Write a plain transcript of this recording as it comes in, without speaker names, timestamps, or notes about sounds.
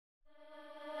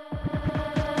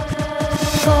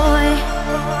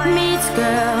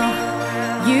girl.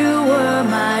 You were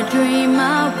my dream,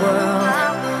 my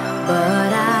world,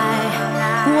 but I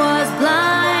was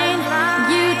blind.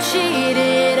 You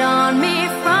cheated on me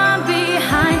from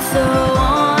behind, so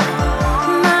on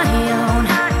my own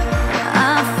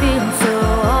I feel so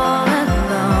all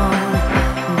alone.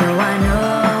 Though I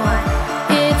know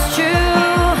it's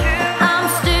true, I'm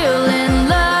still in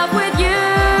love with you.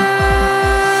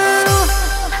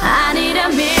 I need a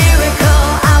miracle,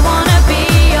 I wanna be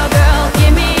your girl.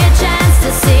 Give me a chance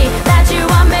to see that you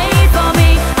are made for me.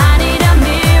 I need a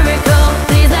miracle,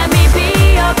 please let me be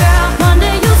your girl. One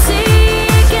day you'll see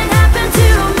it can happen to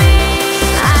me.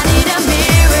 I need a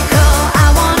miracle, I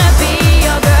wanna be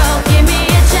your girl. Give me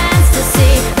a chance to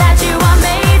see that you are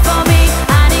made for me.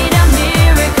 I need a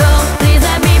miracle, please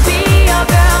let me be your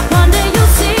girl. One day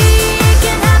you'll see it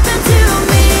can happen to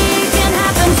me, can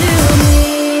happen to me.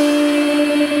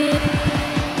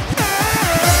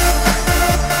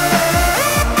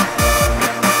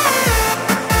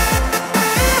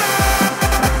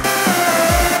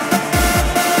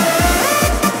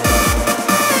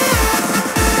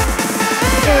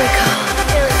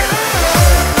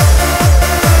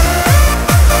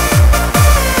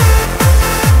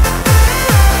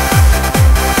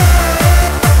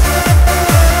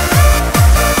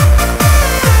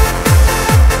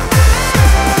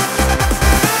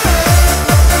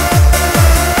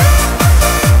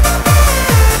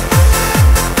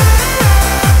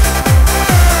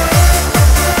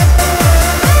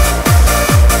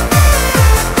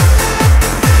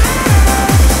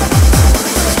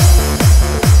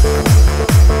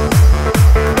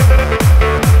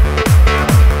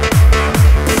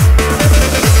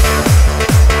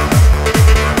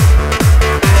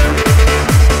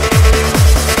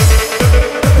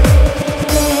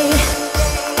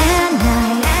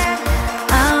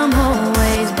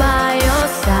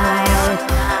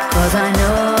 Cause I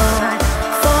know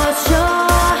for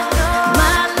sure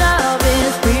my love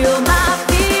is real, my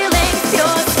feelings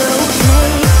pure. So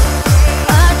take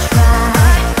a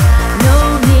try, no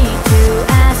need to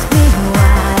ask me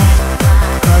why.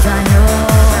 Cause I know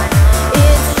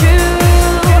it's true,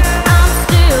 I'm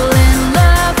still in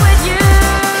love with you.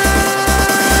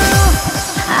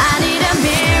 I need a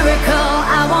miracle,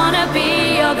 I wanna be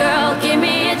your girl. Give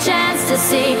me a chance to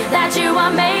see that you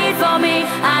are made for me.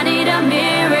 I need a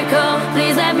miracle,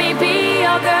 please let me be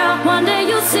your girl. One day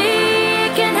you'll see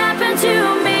it can happen to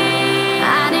me.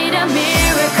 I need a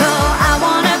miracle, I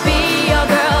wanna be your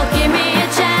girl. Give me a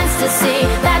chance to see